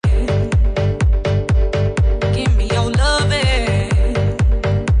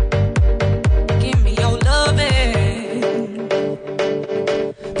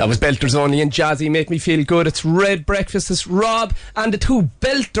Belters only and Jazzy make me feel good. It's Red Breakfast. It's Rob and the two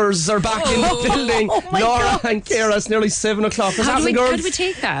Belters are back in the building. Laura and Ciara. It's nearly 7 o'clock. How do we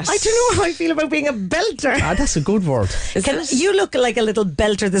take that? I don't know how I feel about being a belter. That's a good word. You look like a little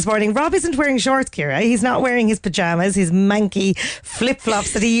belter this morning. Rob isn't wearing shorts, Ciara. He's not wearing his pyjamas, his manky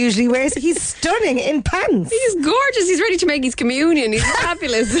flip-flops that he usually wears. He's stunning in pants. He's gorgeous. He's ready to make his communion. He's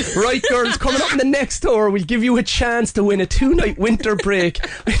fabulous. Right, girls, coming up in the next hour, we'll give you a chance to win a 2-night winter break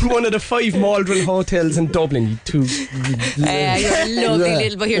in one of the 5 Maldron hotels in Dublin. You're a lovely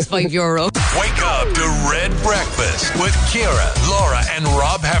little, but here's €5. Wake up to Red Breakfast with Ciara, Laura and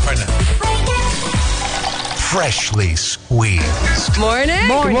Rob Heffernan. Freshly squeezed. Morning.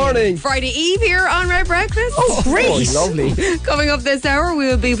 Good morning. Friday Eve here on Red Breakfast. Oh, great. Oh, lovely. Coming up this hour, we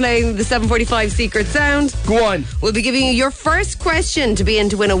will be playing the 7:45 Secret Sound. Go on. We'll be giving you your first question to be in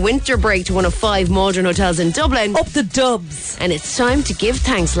to win a winter break to one of 5 Maldron hotels in Dublin. Up the dubs. And it's time to give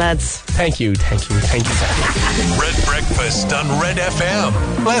thanks, lads. Thank you. Red Breakfast on Red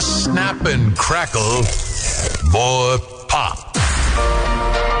FM. Less snap and crackle, more pop.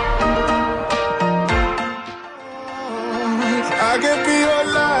 I can be your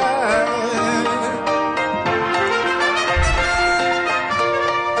light.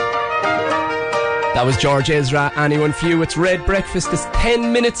 That was George Ezra. Anyone for you? It's Red Breakfast. It's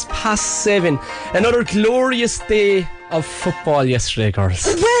 10 minutes past 7. Another glorious day of football yesterday, girls.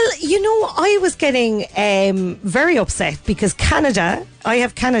 Well, you know, I was getting very upset because Canada, I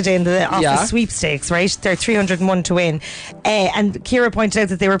have Canada in the office sweepstakes, right? They're 301 to win. And Ciara pointed out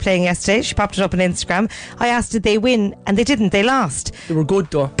that they were playing yesterday. She popped it up on Instagram. I asked, did they win? And they didn't. They lost. They were good,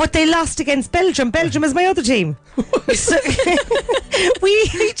 though. But they lost against Belgium. Belgium is my other team. So we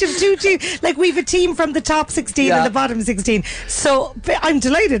each have 2-2. Like, we've a team from the top 16 and the bottom 16. So I'm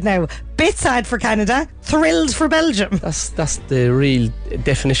delighted now. Bit sad for Canada, thrilled for Belgium. That's the real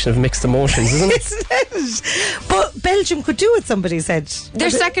definition of mixed emotions, isn't it? Isn't it? But Belgium could do it, somebody said.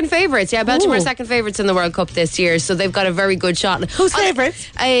 They're second favourites. Yeah, Belgium are second favourites in the World Cup this year, so they've got a very good shot. Who's favourites?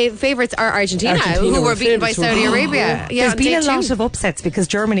 Favourites are Argentina, who were beaten by Saudi Arabia. There's been a lot of upsets because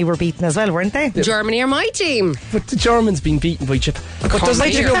Germany were beaten as well, weren't they? Germany are my team. But the Germans been beaten by Japan. But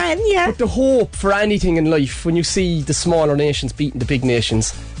Japan, the hope for anything in life, when you see the smaller nations beating the big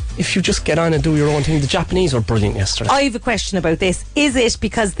nations, if you just get on and do your own thing. The Japanese were brilliant yesterday. I have a question about this. Is it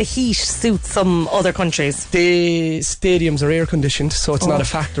because the heat suits some other countries? The stadiums are air conditioned, so it's not a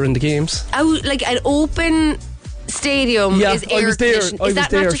factor in the games. Oh, like an open stadium is air conditioned. Is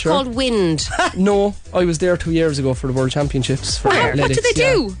that not just called wind? No, I was there 2 years ago for the World Championships for athletics. What do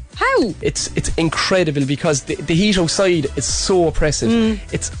they do? How? It's incredible because the heat outside is so oppressive.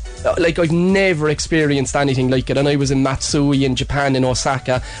 It's like I've never experienced anything like it. And I was in Matsui in Japan, in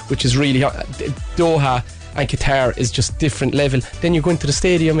Osaka, which is really hot. Doha and Qatar is just different level. Then you go into the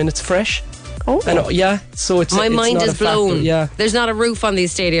stadium and it's fresh. Oh, and, so it's my mind not is blown. Yeah, there's not a roof on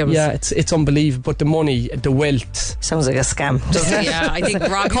these stadiums. Yeah, it's unbelievable. But the money, the wealth, sounds like a scam, doesn't it? Yeah, I think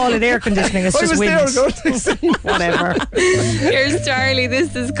Rob call it air conditioning. It's just wind. Whatever. Here's Charlie.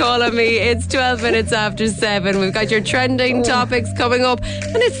 This is Call on Me. It's 12 minutes after 7. We've got your trending topics coming up,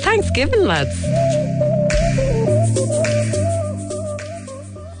 and it's Thanksgiving, lads.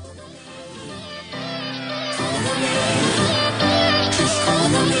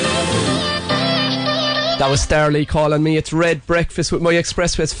 That was Starley calling me. It's Red Breakfast with my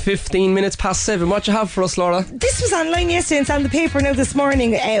Expressway. It's 15 minutes past 7. What you have for us, Laura? This was online yesterday and it's on the paper now this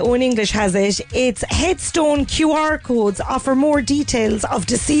morning. Owen English has it. It's headstone QR codes offer more details of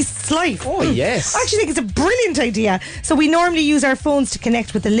deceased's life. Oh, yes. I actually think it's a brilliant idea. So we normally use our phones to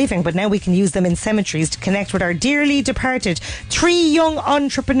connect with the living, but now we can use them in cemeteries to connect with our dearly departed. 3 young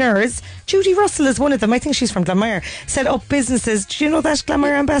entrepreneurs, Judy Russell is one of them, I think she's from Glanmire, set up businesses. Do you know that,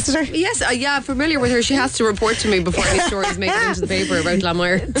 Glanmire ambassador? Yes, familiar with her. She has to report to me before any stories make it into the paper about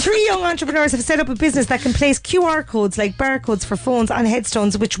Glanmire. 3 young entrepreneurs have set up a business that can place QR codes like barcodes for phones on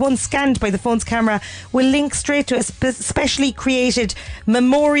headstones, which once scanned by the phone's camera will link straight to a specially created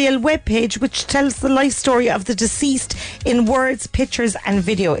memorial webpage which tells the life story of the deceased in words, pictures and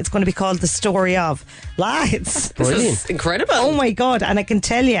video. It's going to be called The Story Of. Lads, brilliant. This is incredible. Oh my God. And I can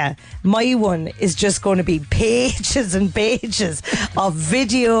tell you, my one is just going to be pages and pages of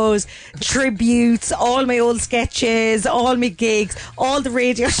videos, tributes, all my old sketches, all my gigs, all the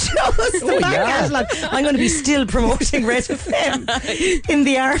radio shows, the back catalogue. I'm going to be still promoting Red FM in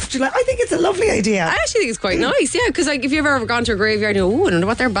the afterlife. I think it's a lovely idea. I actually think it's quite nice, yeah, because like if you've ever gone to a graveyard and you go, I wonder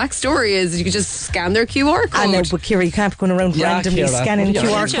what their backstory is, you could just scan their QR code. I know, but Ciara, you can't be going around randomly scanning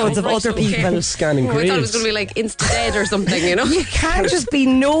QR codes of other people. Scanning I thought it was going to be like Insta-Dead or something, you know. You can't just be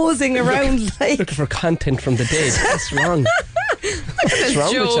nosing around like looking for content from the dead. That's wrong. What's wrong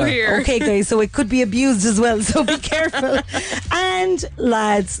with Joe you? here. Okay, guys, so it could be abused as well, so be careful. And,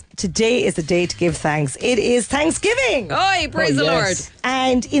 lads, today is a day to give thanks. It is Thanksgiving. Oi, praise the Lord.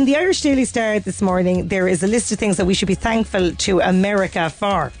 And in the Irish Daily Star this morning, there is a list of things that we should be thankful to America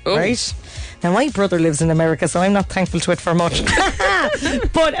for, right? Now, my brother lives in America, so I'm not thankful to it for much.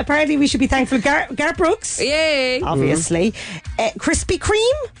 But apparently we should be thankful to Gar Brooks. Yay. Obviously. Krispy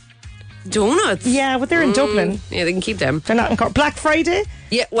Kreme. Donuts. Yeah, but they're in Dublin. Yeah, they can keep them. They're not in Cork. Black Friday.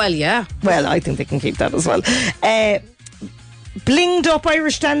 Yeah, well, yeah. Well, I think they can keep that as well. Blinged up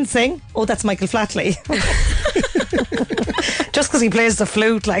Irish dancing. Oh, that's Michael Flatley. Just because he plays the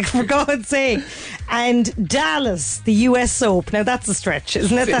flute, like, for God's sake. And Dallas, the US soap. Now, that's a stretch,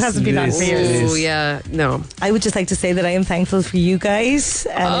 isn't it? That hasn't been on for years. Oh, yeah. No. I would just like to say that I am thankful for you guys,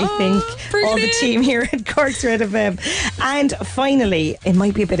 and I think all the brilliant. team here at Cork's Red FM. And finally, it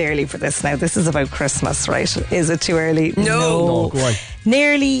might be a bit early for this now. This is about Christmas, right? Is it too early? No, go on.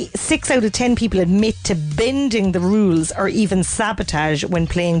 Nearly 6 out of 10 people admit to bending the rules or even sabotage when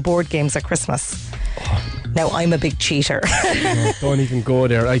playing board games at Christmas. Now, I'm a big cheater. No, don't even go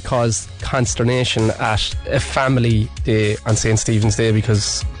there. I caused consternation at a family day on St. Stephen's Day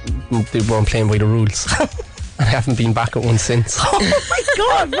because they weren't playing by the rules. And I haven't been back at one since. Oh my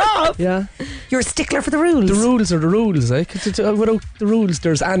God, Rob! Yeah. You're a stickler for the rules. The rules are the rules. Without the rules,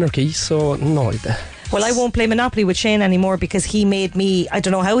 there's anarchy. So, no. Well, I won't play Monopoly with Shane anymore because he made me, I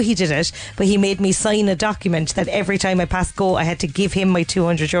don't know how he did it, but he made me sign a document that every time I passed go, I had to give him my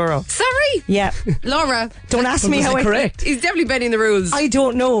 €200. Sorry. Yeah. Laura. Don't ask me was how it correct? He's definitely bending the rules. I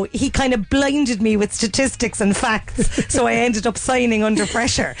don't know. He kind of blinded me with statistics and facts, so I ended up signing under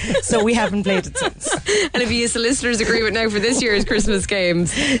pressure. So we haven't played it since. And have you a solicitor's agreement now for this year's Christmas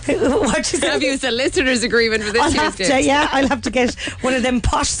games? What you say? Have you a solicitor's agreement for this I'll year's have games? to, yeah, I'll have to get one of them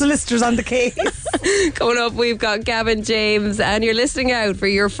posh solicitors on the case. Coming up, we've got Gavin James, and you're listening out for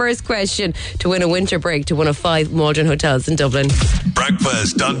your first question to win a winter break to one of 5 Maldron hotels in Dublin.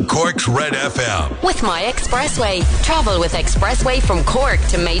 Breakfast on Cork's Red FM. With My Expressway. Travel with Expressway from Cork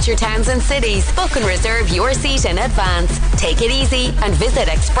to major towns and cities. Book and reserve your seat in advance. Take it easy and visit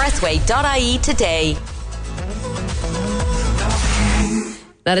expressway.ie today.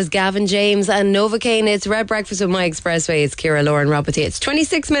 That is Gavin James and Novocaine. It's Red Breakfast with My Expressway. It's Ciara, Laura and Rob. It's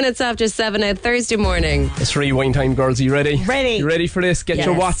 26 minutes after 7 out Thursday morning. It's rewind time, girls. Are you ready? Ready. You ready for this? Get Yes.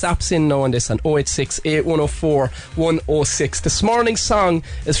 your WhatsApps in now on this on 086 8104 106. This morning's song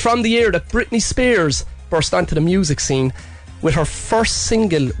is from the year that Britney Spears burst onto the music scene with her first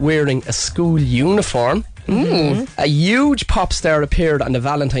single wearing a school uniform. A huge pop star appeared on the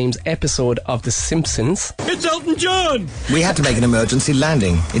Valentine's episode of The Simpsons. It's Elton John! We had to make an emergency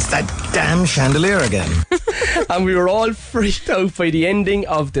landing. It's that damn chandelier again. And we were all freaked out by the ending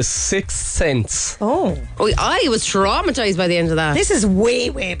of The Sixth Sense. Oh, I was traumatised by the end of that. this is way,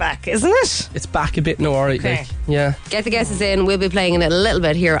 way back, isn't it? It's back a bit now, alright. Okay. Like, yeah. Get the guesses in. We'll be playing it a little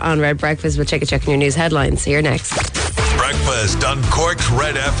bit here on Red Breakfast. We'll check on your news headlines here next. Breakfast on Cork's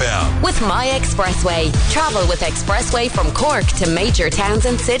Red FM. With My Expressway. Travel with Expressway from Cork to major towns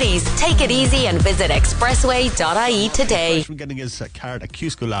and cities. Take it easy and visit expressway.ie today. From getting his card at Q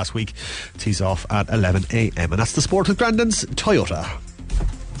School last week. Tees off at 11 a.m. And that's the sport with Grandin's Toyota.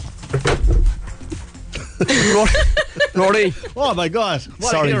 Rory. Oh my God.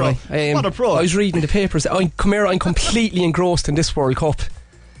 What Sorry, a hero. boy. What a pro. I was reading the papers. Come here, I'm completely engrossed in this World Cup.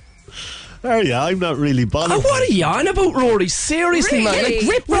 There you are. I'm not really bothered. Oh, what are you on about, Rory? Seriously, man. Really?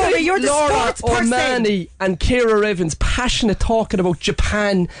 Rip, Rory, you're the Laura sports person. O'Mahony and Ciara Evans passionate talking about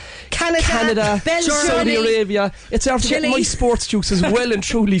Japan, Canada, Belgium, Saudi Arabia. It's after Chile. getting my sports juice is well and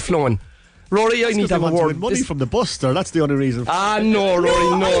truly flowing. Rory, I need to have a want to word. win money from the bus there. That's the only reason. No, Rory,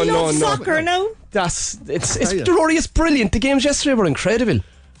 I no. love soccer now. It's you? Rory, it's brilliant. The games yesterday were incredible.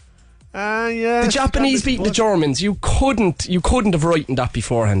 Yeah. The Japanese beating the Germans. You couldn't have written that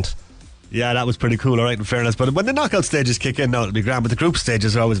beforehand. Yeah, that was pretty cool, alright, in fairness. But when the knockout stages kick in now, it'll be grand. But the group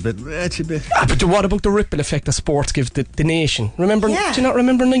stages are always a bit... But what about the ripple effect that sports give the nation? Remember? Yeah. Do you not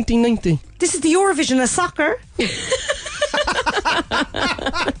remember 1990? This is the Eurovision of soccer. Good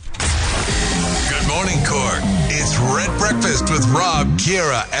morning, Cork. It's Red Breakfast with Rob,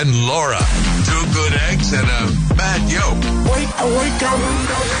 Ciara and Laura. 2 good eggs and a bad yolk. Wake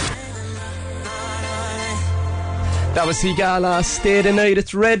up. That was Higala, Stay the Night.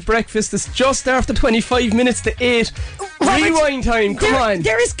 It's Red Breakfast. It's just after 25 minutes to 8. Rewind time, come on.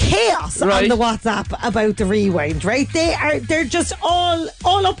 There is chaos on the WhatsApp about the rewind, right? They're just all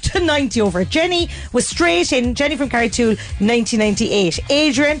up to 90 over it. Jenny was straight in. Jenny from Carritool, 1998.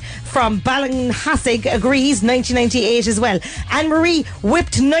 Adrian from Ballinhassig agrees, 1998 as well. Anne Marie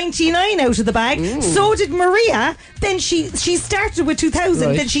whipped 99 out of the bag. So did Maria. Then she started with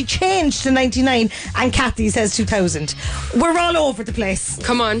 2000, then she changed to 99, and Kathy says 2000. We're all over the place.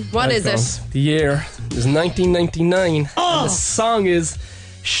 Come on, what is it? The year is 1999. And the song is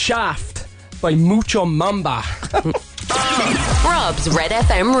Shaft by Mucho Mamba. Rob's Red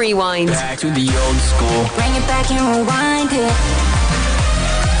FM Rewind. Back to the old school. Bring it back and rewind it.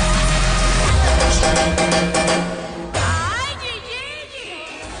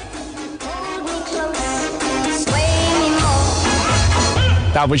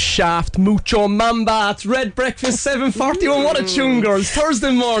 That was Shaft, Mucho Mamba. It's Red Breakfast, 7:41. What a tune, girls. Thursday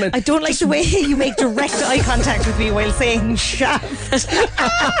morning. I don't like the way you make direct eye contact with me while saying Shaft.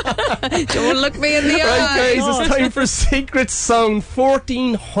 Don't look me in the Right, eye. guys, it's time for Secret Sound.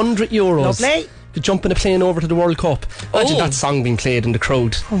 €1,400. Lovely. To jump in a plane over to the World Cup. Imagine that song being played in the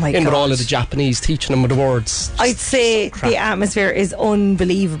crowd. Oh my in with God. all of the Japanese teaching them the words. I'd say the atmosphere is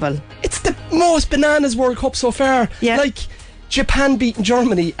unbelievable. It's the most bananas World Cup so far. Yeah. Like Japan beating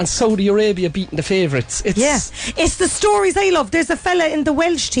Germany and Saudi Arabia beating the favourites. It's the stories I love. There's a fella in the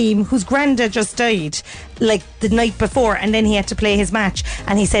Welsh team whose granddad just died like the night before, and then he had to play his match,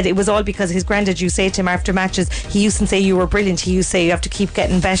 and he said it was all because his granddad used to say to him after matches, he used to say you were brilliant, he used to say you have to keep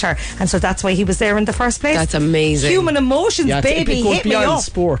getting better, and so that's why he was there in the first place. That's amazing. Human emotions, baby. It goes Hit me beyond up.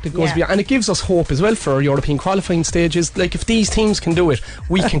 sport. It goes beyond, and it gives us hope as well for our European qualifying stages. Like if these teams can do it,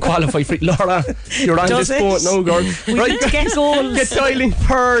 we can qualify for it. Laura, you're on Does this it? boat now, girl. We need to get goals. Get dialing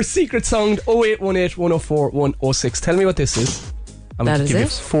per Secret Sound 0818 104 106. Tell me what this is. I'm That going to is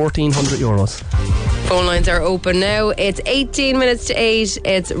give it? you €1,400. Phone lines are open now. It's 18 minutes to 8.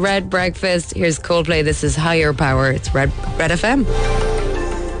 It's Red Breakfast. Here's Coldplay. This is Higher Power. It's Red FM.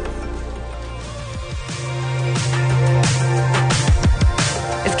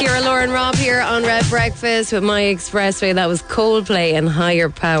 It's Ciara, Laura and Rob here on Red Breakfast with My Expressway. That was Coldplay and Higher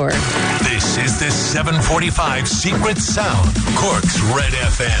Power. This is the 7:45 Secret Sound, Cork's Red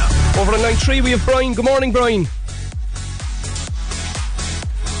FM. Over on line 3 we have Brian. Good morning, Brian.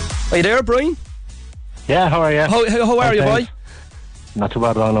 Are you there, Brian? Yeah, how are you? How are you, boy? Not too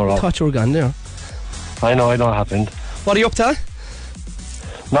bad at all, no, Rob. Thought you were gone there. I know what happened. What are you up to?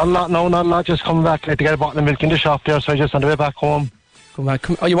 Not a lot, just coming back to get a bottle of milk in the shop there, so I just on the way back home. Come back.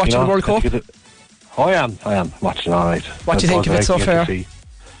 Are you watching the World Cup? Oh, I am watching, alright. What do you think of it so far?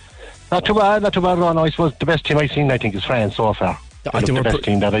 Not too bad at all. No, I suppose the best team I've seen, I think, is France so far. They the best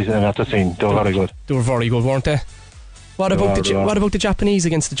team that I've ever seen. They were very good. They were very good, weren't they? What about the Japanese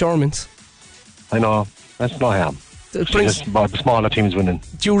against the Germans? I know. That's no harm. The smaller teams winning.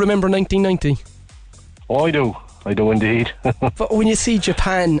 Do you remember 1990? Oh, I do. I do indeed. But when you see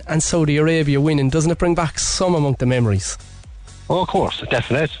Japan and Saudi Arabia winning, doesn't it bring back some amount of memories? Oh, of course.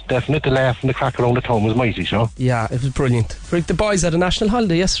 Definite. The laugh and the crack around the town was mighty, sure. Yeah, it was brilliant. The boys had a national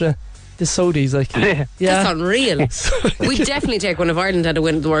holiday yesterday. The Saudis, like. That's unreal. We definitely take one if Ireland had to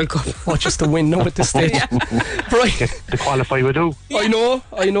win the World Cup. Oh, just to win now at this stage. Brian. To qualify we do. I know,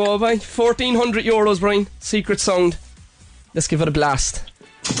 Brian. €1,400, Brian. Secret Sound. Let's give it a blast.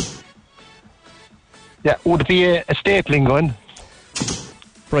 Yeah, would it be a stapling gun?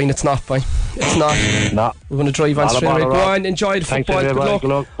 Brian, it's not, Brian. It's not. No. We're going to drive on straight away. Go on, enjoy the Thanks, football. everybody. Good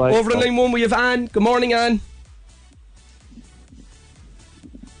luck. Bye. Over to line 1 we have Anne. Good morning, Anne.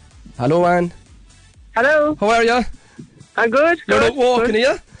 Hello, Anne. Hello. How are you? I'm good. You're out walking, are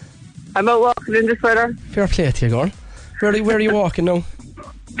you? I'm out walking in this weather. Fair play to you, girl. Where are you walking now?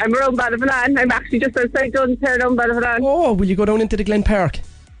 I'm around Ballyvalan. I'm actually just outside Dunshair down Ballyvalan. Oh, will you go down into the Glen Park?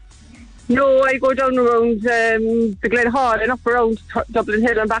 No, I go down around the Glen Hall and up around Dublin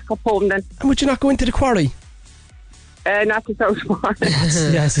Hill and back up home then. And would you not go into the quarry? Not to Southmore.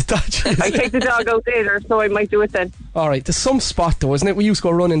 Yes, it does. I take the dog out later, so I might do it then. Alright, there's some spot though, isn't it? We used to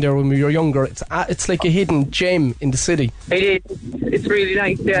go running there when we were younger. It's like a hidden gem in the city. It is. It's really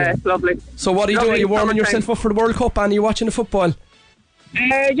nice, yeah, it's lovely. So what are you doing? Are you warming yourself up for the World Cup, and are you watching the football?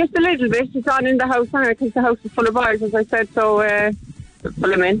 Just a little bit. It's on in the house now because the house is full of boys, as I said, so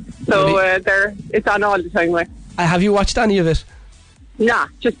full of men. So it's on all the time. Like. Have you watched any of it? Nah,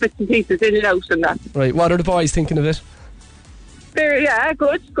 just bits and pieces in and out and that. Right, what are the boys thinking of it? They're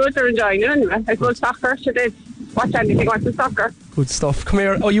good. They're enjoying it anyway. I suppose soccer, should they watch anything watching soccer? Good stuff. Come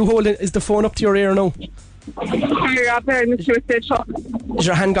here. Oh, you holding? Is the phone up to your ear now? You're up there in the Tuesday shop. Is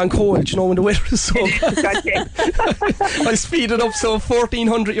your hand gone cold? Do you know when the weather is so bad? I'll speed it up. So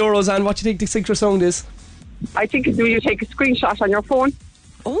 €1,400, and what do you think the Secret Sound is? I think it's when you take a screenshot on your phone.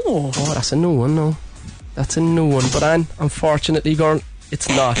 Oh, that's a new one, no. That's a new one. But Anne, unfortunately, girl, it's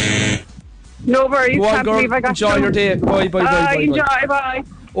not. No worries. Go on, Can't girl. believe I got Enjoy some. your day. Bye. Enjoy, bye.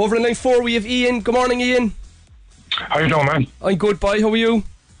 Over in line 4, we have Ian. Good morning, Ian. How you doing, man? I'm good, boy. How are you?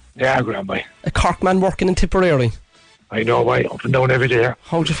 Yeah, grand, boy. A Cork man working in Tipperary. I know, boy. Up and down every day.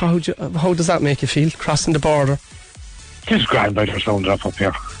 How does that make you feel, crossing the border? Just grand, boy. There's someone up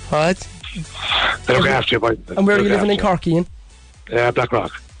here. What? They look after you, boy. And where are you living in Cork, Ian? Black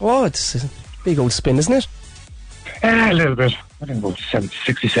Rock. Oh, it's a big old spin, isn't it? A little bit. I think about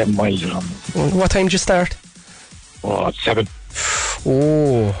 67 miles or something. What time did you start? Oh, it's 7.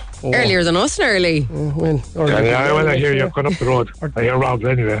 Oh. Earlier than us, nearly. I hear you going up the road. I hear Rob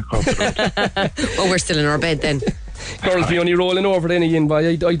anyway. Oh, we're still in our bed then. Girls be only rolling over then, Ian, boy.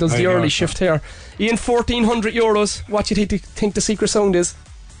 I does the early shift here. Ian, €1,400. What do you think the secret sound is?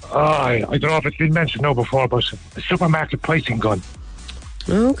 I don't know if it's been mentioned now before, but a supermarket pricing gun.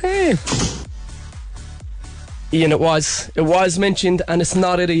 Okay. Ian, it was mentioned, and it's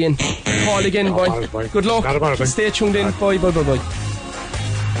not it, Ian. Call again, boy. Good luck. Stay tuned in. Bye.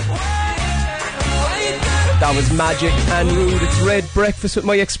 That was Magic and Rude. It's Red Breakfast with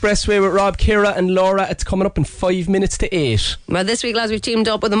My Expressway with Rob, Ciara and Laura. It's coming up in 5 minutes to 8. Well, this week, lads, we've teamed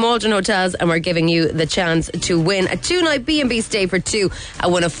up with the Maldron Hotels and we're giving you the chance to win a 2-night B&B stay for 2 at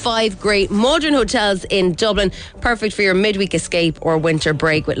one of 5 great Maldron Hotels in Dublin. Perfect for your midweek escape or winter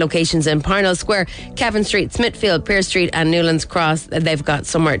break, with locations in Parnell Square, Kevin Street, Smithfield, Pearse Street and Newlands Cross. They've got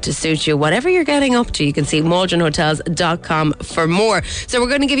somewhere to suit you. Whatever you're getting up to, you can see maldronhotels.com for more. So we're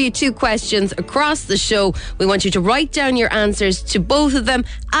going to give you 2 questions across the show. We want you to write down your answers to both of them,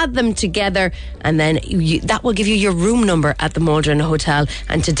 add them together, and then that will give you your room number at the Maldron Hotel.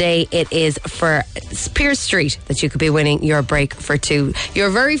 And today it is for Pearse Street that you could be winning your break for 2. Your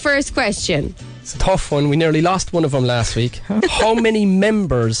very first question. It's a tough one. We nearly lost one of them last week. How many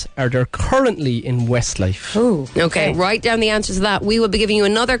members are there currently in Westlife? Ooh, okay, write down the answers to that. We will be giving you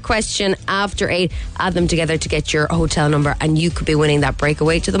another question after 8. Add them together to get your hotel number, and you could be winning that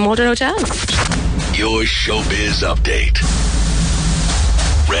breakaway to the Maldron Hotel. Your showbiz update.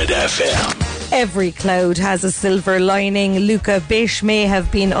 Red FM. Every cloud has a silver lining. Luca Bish may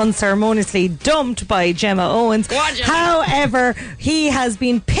have been unceremoniously dumped by Gemma Owens. However, he has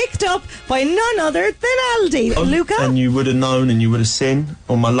been picked up by none other than Aldi. Luca? And you would have known and you would have seen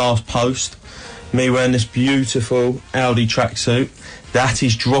on my last post me wearing this beautiful Aldi tracksuit. That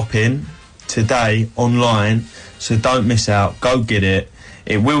is dropping today online, so don't miss out. Go get it.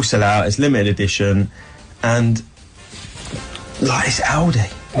 It will sell out. It's limited edition, and it's Aldi.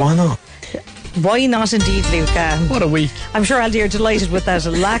 Why not? Why not indeed, Luca? What a week. I'm sure Aldi are delighted with that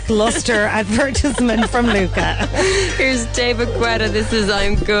lackluster advertisement from Luca. Here's David Guetta. This is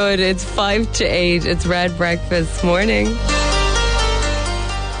I'm Good. It's 5 to 8. It's Red Breakfast morning.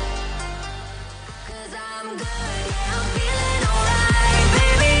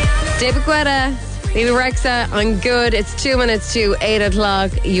 David Guetta, Baby Rexa, I'm Good. It's 2 minutes to 8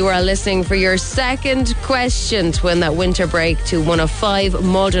 o'clock. You are listening for your second question to win that winter break to one of 5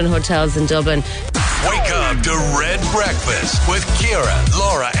 Maldron Hotels in Dublin. Wake up to Red Breakfast with Ciara,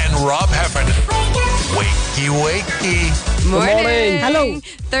 Laura and Rob Heffernan. Wakey. Morning. Hello.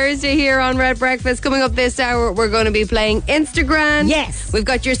 Thursday here on Red Breakfast. Coming up this hour, we're going to be playing Instagram. Yes. We've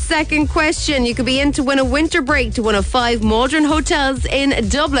got your second question. You could be in to win a winter break to one of 5 Maldron Hotels in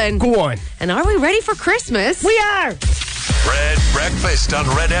Dublin. Go on. And are we ready for Christmas? We are. Red Breakfast on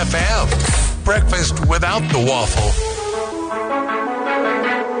Red FM. Breakfast without the waffle.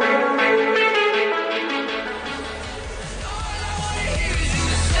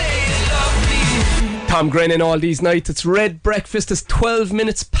 Tom grinning all these nights. It's Red Breakfast. It's 12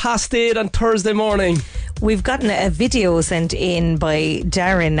 minutes past 8 on Thursday morning. We've gotten a video sent in by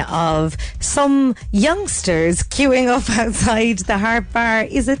Darren of some youngsters queuing up outside the Harp Bar.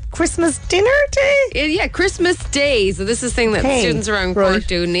 Is it Christmas dinner day? Yeah, Christmas Day. So this is the thing that students around Cork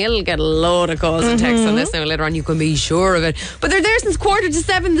do. Neil will get a load of calls and texts on this now later on. You can be sure of it. But they're there since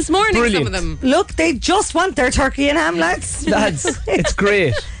 6:45 this morning. Brilliant. Some of them. Look, they just want their turkey and ham, lads. It's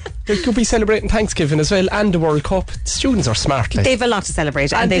great. They could be celebrating Thanksgiving as well and the World Cup. The students are smart. Like. They've a lot to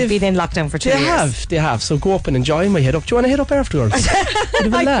celebrate, and they've been in lockdown for 2 years. They have. So go up and enjoy my head up. Do you want to head up afterwards?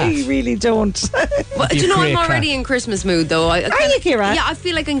 I really don't. But do you know, I'm already in Christmas mood though. Are you, Ciara? Yeah, I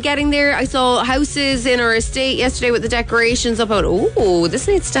feel like I'm getting there. I saw houses in our estate yesterday with the decorations up. Oh, this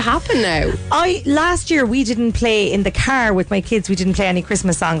needs to happen now. Last year we didn't play in the car with my kids. We didn't play any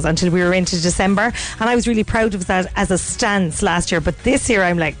Christmas songs until we were into December, and I was really proud of that as a stance last year. But this year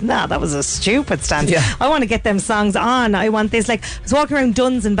I'm like, Nah, that was a stupid stance. Yeah. I want to get them songs on. I want this. Like, I was walking around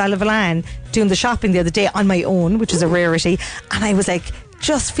Dunn's in Ballyvalan doing the shopping the other day on my own, which is a rarity, and I was like,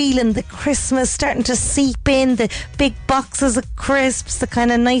 just feeling the Christmas starting to seep in, the big boxes of crisps, the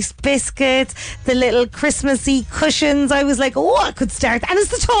kind of nice biscuits, the little Christmassy cushions. I was like, oh, I could start. And it's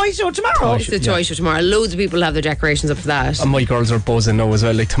the toy show tomorrow. It's the toy show tomorrow. Loads of people have their decorations up for that. And my girls are buzzing now as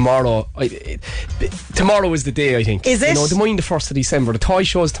well. Like tomorrow, tomorrow is the day, I think. Is it? You know, the mind the 1st of December. The toy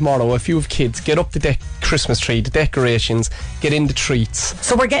show is tomorrow. If you have kids, get up the Christmas tree, the decorations, get in the treats.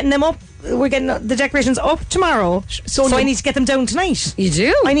 So we're getting them up. We're getting the decorations up tomorrow. So I need to get them down tonight. You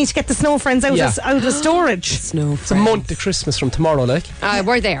do? I need to get the snow friends out of storage. Snow friends. It's a month of Christmas from tomorrow, like.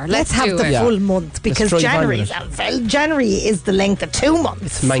 We're there. Let's have do the it. full month, because January is the length of 2 months.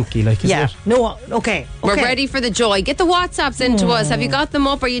 It's manky, like, isn't it? No, okay. We're ready for the joy. Get the WhatsApps into us. Have you got them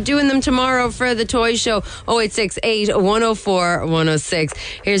up? Are you doing them tomorrow for the toy show? 0868 104 106.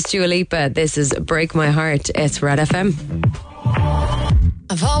 Here's Dua Lipa. This is Break My Heart. It's Red FM.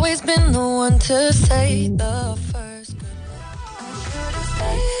 I've always been the one to say the first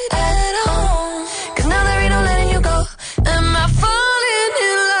at home. 'Cause now there ain't no letting you go. Am I falling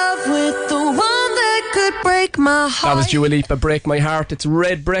in love with the one that could break my heart? That was Dua Lipa, Break My Heart. It's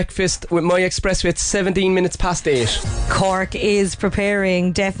Red Breakfast with My Expressway. It's 17 minutes past 8. Cork is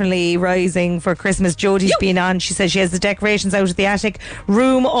preparing, definitely rising for Christmas. Jodie's been on. She says she has the decorations out of the attic,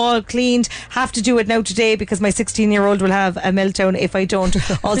 room all cleaned. Have to do it now today because my 16-year-old will have a meltdown if I don't.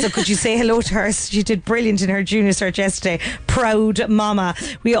 Also, could you say hello to her? She did brilliant in her junior search yesterday. Proud mama.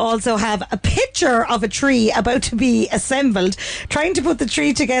 We also have a picture of a tree about to be assembled, trying to put the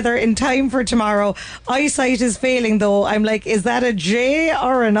tree together in time for tomorrow. Eyesight is failing though. I'm like, is that a J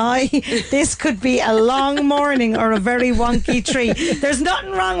or an I? This could be a long morning or a very wonky tree. There's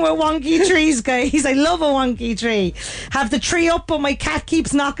nothing wrong with wonky trees, guys. I love a wonky tree. Have the tree up, but my cat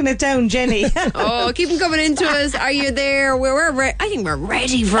keeps knocking it down, Jenny. Oh, keep them coming into us. Are you there? I think we're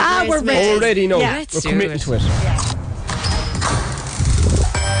ready for Christmas. We're ready. We're ready, no. Yeah. We're committing to it.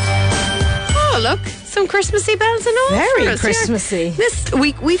 Oh, look. Some Christmassy bells and all. Very for us. Christmassy. Yeah. This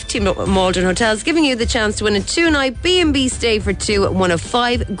week we've teamed up with Maldron Hotels, giving you the chance to win a 2-night B&B stay for 2 at one of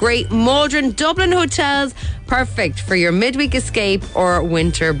 5 great Maldron Dublin hotels, perfect for your midweek escape or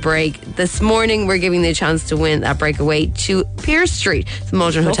winter break. This morning we're giving you the chance to win that breakaway to Pearse Street, the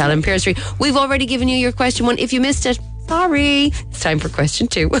Maldron Hotel in Pearse Street. We've already given you your question 1. If you missed it, sorry. It's time for question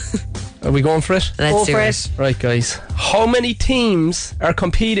 2. Are we going for it? Let's do it. Right, guys. How many teams are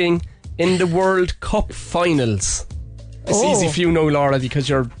competing in the World Cup finals? It's easy for you now, Laura, because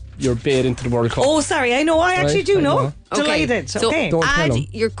you're bait into the World Cup. Oh, sorry. I know. I actually do know. Delighted. So okay. add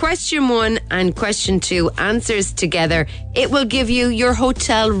your question 1 and question 2 answers together. It will give you your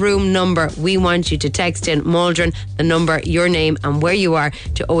hotel room number. We want you to text in Maldron, the number, your name and where you are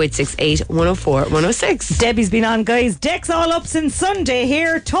to 0868 104 106. Debbie's been on, guys. Decks all up since Sunday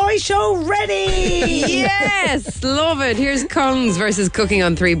here. Toy show ready. Yes, love it. Here's Kongs versus Cooking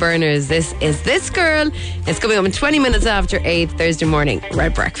on 3 Burners. This is This Girl. It's coming up in 20 minutes after 8 Thursday morning.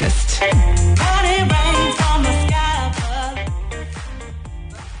 Red Breakfast.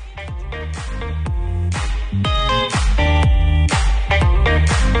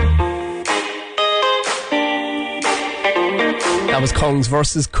 That was Kongs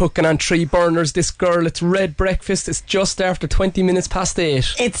versus Cooking on 3 Burners. This Girl. It's Red Breakfast. It's just after 20 minutes past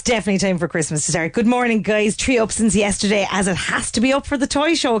 8. It's definitely time for Christmas to start. Good morning, guys. 3 up since yesterday, as it has to be up for the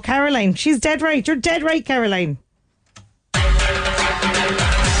toy show. Caroline, she's dead right. You're dead right, Caroline.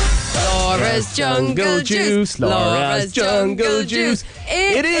 Laura's Jungle Juice. Laura's Jungle Juice.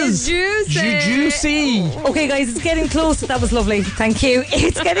 It is juicy. Okay, guys, it's getting close. That was lovely. Thank you.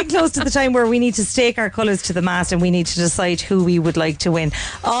 It's getting close to the time where we need to stake our colours to the mast and we need to decide who we would like to win.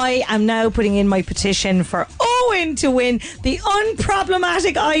 I am now putting in my petition for Owen to win, the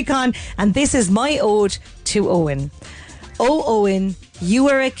unproblematic icon, and this is my ode to Owen. Oh, Owen, you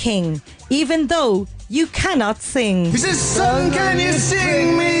are a king, even though you cannot sing. He says, son, can you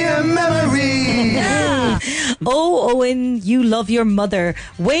sing me a memory? Yeah. Oh, Owen, you love your mother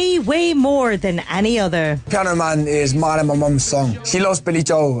way, way more than any other. Piano Man is mine and my mum's song. She loves Billy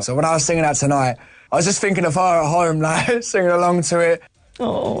Joel, so when I was singing that tonight, I was just thinking of her at home, like, singing along to it.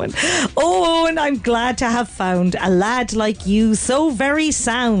 Oh, Owen. Oh, Owen, I'm glad to have found a lad like you, so very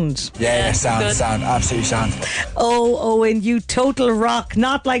sound. Yeah, sound, absolutely sound. Oh, Owen, you total rock,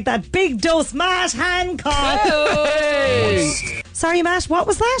 not like that big dose Matt Hancock. Hey. Sorry, Matt, what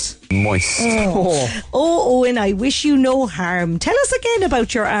was that? Moist. Oh, Owen, I wish you no harm. Tell us again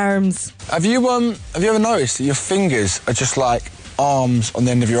about your arms. Have you ever noticed that your fingers are just like arms on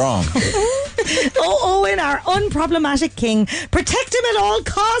the end of your arm? Oh, Owen, our unproblematic king. Protect him at all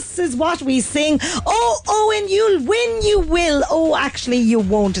costs is what we sing. Oh, Owen, you'll win, you will. Oh, actually, you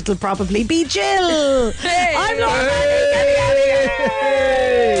won't. It'll probably be Jill. Hey. I'm Laura.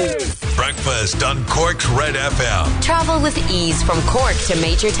 Breakfast on Cork's Red FM. Travel with ease from Cork to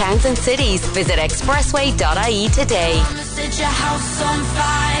major towns and cities. Visit expressway.ie today.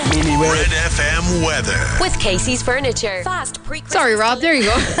 Red FM weather. With Casey's Furniture. Sorry, Rob, there you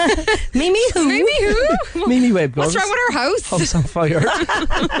go. Mimi who? Mimi who? Mimi Webb, What's wrong with our house? House on fire. Red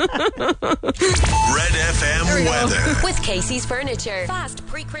FM weather. With Casey's Furniture. Fast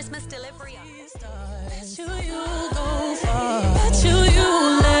pre-Christmas delivery. Bet you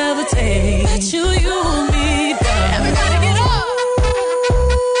you'll levitate. Bet you you'll meet God. Everybody get up.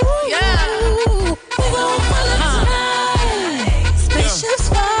 Yeah. We gon' pull up tonight. Spaceships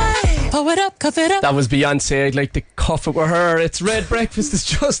fly. Pull it up, cuff it up. That was Beyonce. I'd like to cuff it with her. It's Red Breakfast. It's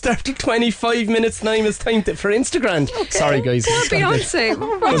just after 25 minutes time. It's time for Instagram. Okay. Sorry, guys. Poor Beyonce.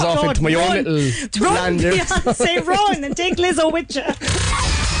 I was off into my own little Run, land there. Beyonce, run and take Lizzo with you.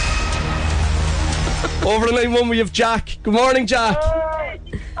 Over the line one, we have Jack. Good morning, Jack.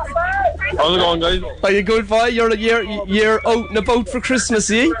 How's it going, guys? Are you good, boy? You're out and about for Christmas,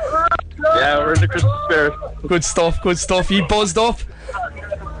 eh? Yeah, we're in the Christmas spirit. Good stuff. You buzzed up?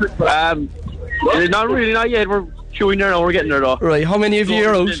 Not really, not yet. We're queuing there now. We're getting there, though. Right, how many of you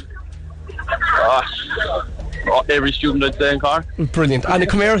are out? Every student, I'd say, in car. Brilliant. And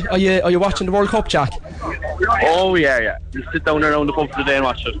come here, are you watching the World Cup, Jack? Oh, yeah. We sit down there around the pub for the day and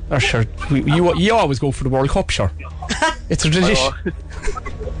watch it. Oh, sure. You always go for the World Cup, sure. It's a tradition. Bit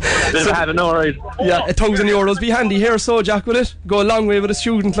of a habit now, right? Yeah, €1,000 be handy here, so Jack, will it? Go a long way with a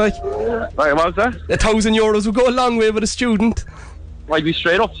student, like. Right, what was that? €1,000 will go a long way with a student. I'd be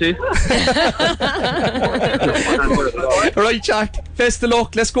straight up, see. Right, Jack, best of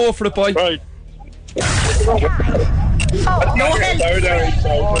luck. Let's go for it, boy. Right. And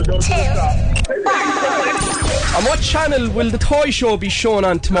what channel will the toy show be shown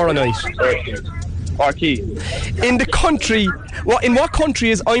on tomorrow night? RT. In what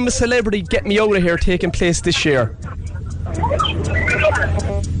country is I'm a Celebrity, Get Me Out of Here taking place this year?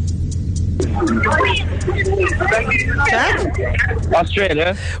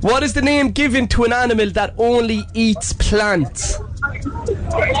 Australia. What is the name given to an animal that only eats plants?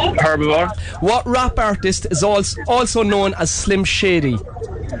 Herbivore. What rap artist is also known as Slim Shady?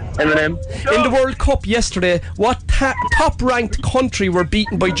 Eminem. In the World Cup yesterday, what top-ranked country were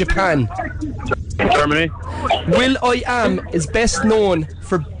beaten by Japan? Germany. Will I Am is best known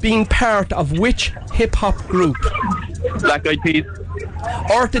for being part of which hip-hop group? Black Eyed Peas.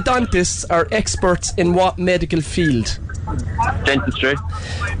 Orthodontists are experts in what medical field? Dentistry.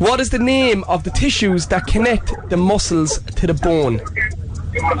 What is the name of the tissues that connect the muscles to the bone?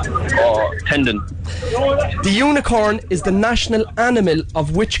 Tendon. The unicorn is the national animal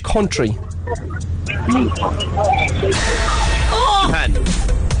of which country? Japan.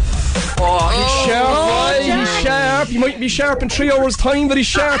 He's sharp, boy. He's sharp. He might be sharp in 3 hours' time, but he's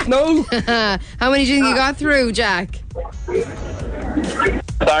sharp now. How many do you think you got through, Jack?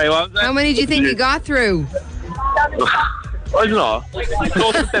 Sorry, what was that? How many do you think you got through? I don't know.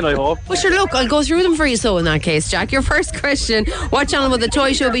 Close to 10, I hope. Well, sure, look, I'll go through them for you, so in that case, Jack. Your first question, what channel will the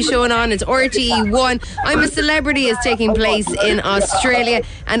toy show be showing on? It's RTE1. I'm a Celebrity is taking place in Australia.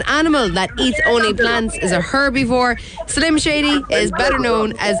 An animal that eats only plants is a herbivore. Slim Shady is better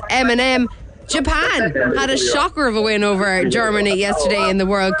known as Eminem. Japan had a shocker of a win over Germany yesterday in the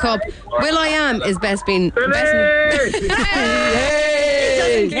World Cup. Will I Am is best.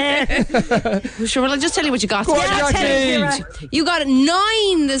 Sure, well, I'll just tell you what you got. You got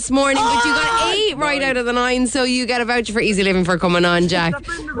 9 this morning, but you got 8 right out of the 9, so you get a voucher for Easy Living for coming on, Jack.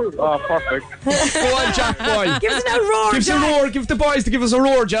 Oh, perfect. Go on, Jack, boy. Give us a roar, Give us a roar. Give the boys to give us a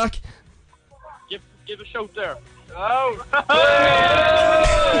roar, Jack. Give a shout there. Oh.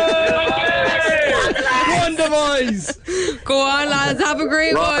 Wonder boys. Go on, lads. Have a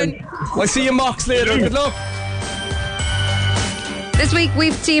great one. I'll see you Mox later. Good luck. This week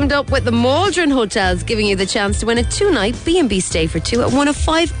we've teamed up with the Maldron Hotels, giving you the chance to win a 2-night B&B stay for 2 at one of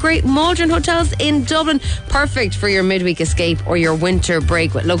 5 great Maldron Hotels in Dublin. Perfect for your midweek escape or your winter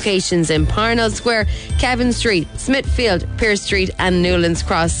break, with locations in Parnell Square, Kevin Street, Smithfield, Pearse Street and Newlands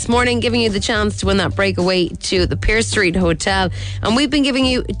Cross. This morning, giving you the chance to win that breakaway to the Pearse Street Hotel. And we've been giving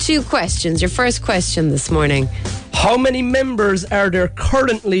you 2 questions. Your first question this morning: how many members are there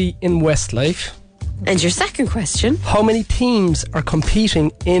currently in Westlife? And your second question: how many teams are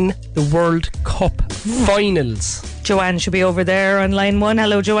competing in the World Cup finals? Joanne should be over there on line 1.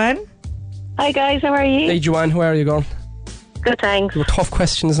 Hello, Joanne. Hi guys, how are you? Hey Joanne, how are you going? Good, thanks. Your tough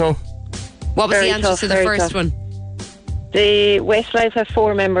questions now. What was Very the answer tough, to the very first tough. one? The Westlife have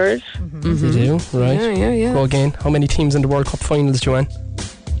 4 members. They do, right. Yeah. Go again. How many teams in the World Cup finals, Joanne?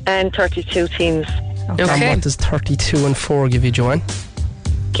 And 32 teams. And what does 32 and 4 give you, Joanne?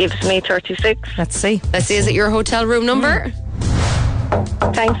 Gives me 36. Let's see. Let's see, is it your hotel room number?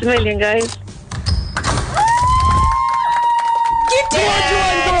 Thanks a million, guys. Go on,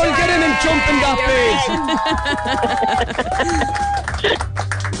 Joanne, go on, get in and jump in that bed.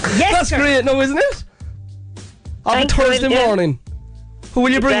 Yes, That's great, no, isn't it? On a Thanks a Thursday million. morning. Who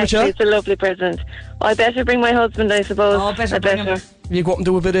will you bring with you? It's a lovely present. I better bring my husband, I suppose. Oh, better I bring him. You go up and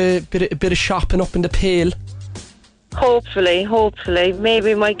do a bit of shopping up in the Pale. Hopefully. Maybe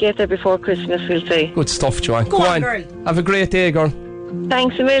we might get there before Christmas, we'll see. Good stuff, Joanne. Go on, girl. Have a great day, girl.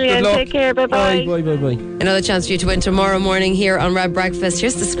 Thanks a million. Good luck. Take care. Bye-bye. Bye. Another chance for you to win tomorrow morning here on Red Breakfast.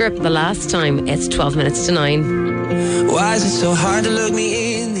 Here's the script the last time. It's 12 minutes to 9. Why is it so hard to look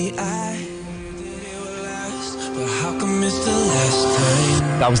me in the eye? But how come it's the last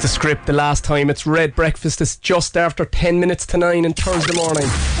time? That was the script the last time. It's Red Breakfast. It's just after 10 minutes to 9 on Thursday morning.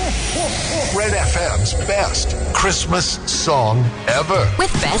 Red FM's best Christmas song ever.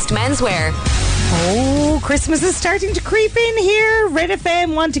 With Best Menswear. Oh, Christmas is starting to creep in here. Red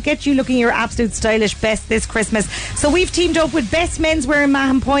FM want to get you looking your absolute stylish best this Christmas. So we've teamed up with Best Menswear in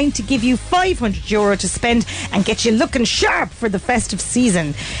Mahon Point to give you €500 to spend and get you looking sharp for the festive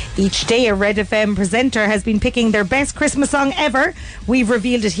season. Each day a Red FM presenter has been picking their best Christmas song ever. We've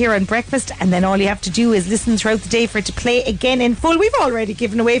revealed it here on Breakfast, and then all you have to do is listen throughout the day for it to play again in full. We've already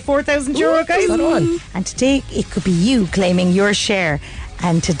given away €4,000, guys. And today it could be you claiming your share.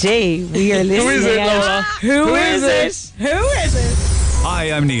 And today we are listening. Who is it, Laura? Who is it?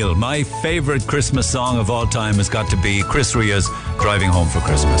 Hi, I'm Neil. My favourite Christmas song of all time has got to be Chris Ria's Driving Home for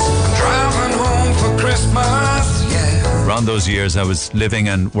Christmas. Driving home for Christmas, yeah. Around those years, I was living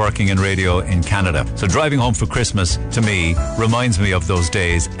and working in radio in Canada. So driving home for Christmas, to me, reminds me of those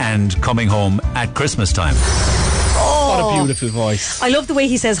days and coming home at Christmas time. What a beautiful voice. I love the way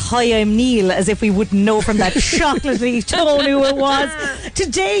he says, "Hi, I'm Neil," as if we wouldn't know from that chocolatey tone who it was.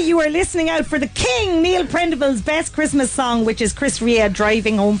 Today you are listening out for the King, Neil Prendeville's best Christmas song, which is Chris Ria,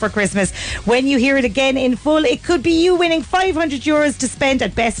 Driving Home for Christmas. When you hear it again in full, it could be you winning €500 to spend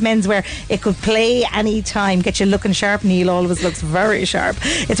at Best Menswear. It could play any time. Get you looking sharp. Neil always looks very sharp.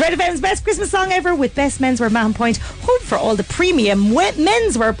 It's Red FM's best Christmas song ever with Best Menswear Mahon Point, home for all the premium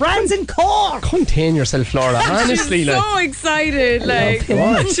menswear brands in Cork. Contain yourself, Laura. Honestly, like. So excited, like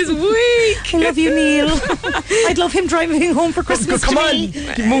she's weak. I love you, Neil. I'd love him driving home for Christmas. Come on,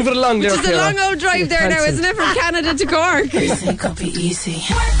 move it along there. It's a long old drive there now, isn't it, from Canada to Cork? It could be easy.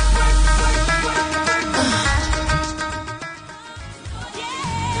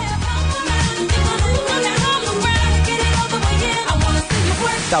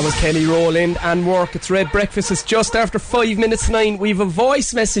 That was Kelly Rowland and Work. It's Red Breakfast. It's just after 5 minutes to 9. We've a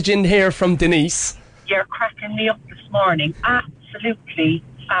voice message in here from Denise. You're cracking me up this morning. Absolutely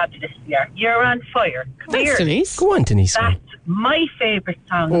fabulous. You're on fire. Come Thanks, here. Denise. Go on, Denise. That's my favourite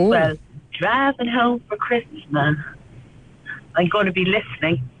song as well. Driving home for Christmas, man. I'm going to be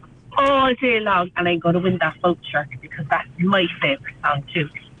listening all day long, and I'm going to win that voucher because that's my favourite song too.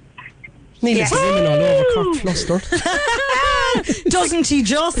 Neil is women all over Cork flustered. Doesn't he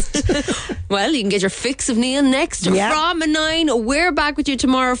just? Well, you can get your fix of Neil next from 9. We're back with you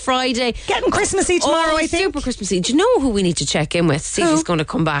tomorrow, Friday. Getting Christmassy tomorrow, I think. Super Christmassy. Do you know who we need to check in with? See if he's going to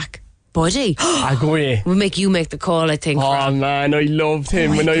come back. Buddy. I go away. We'll make you make the call, I think. Oh, man, I loved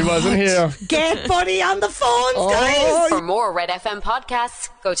him when I wasn't here. Get Buddy on the phones, guys. For more Red FM podcasts,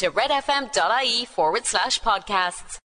 go to redfm.ie/podcasts.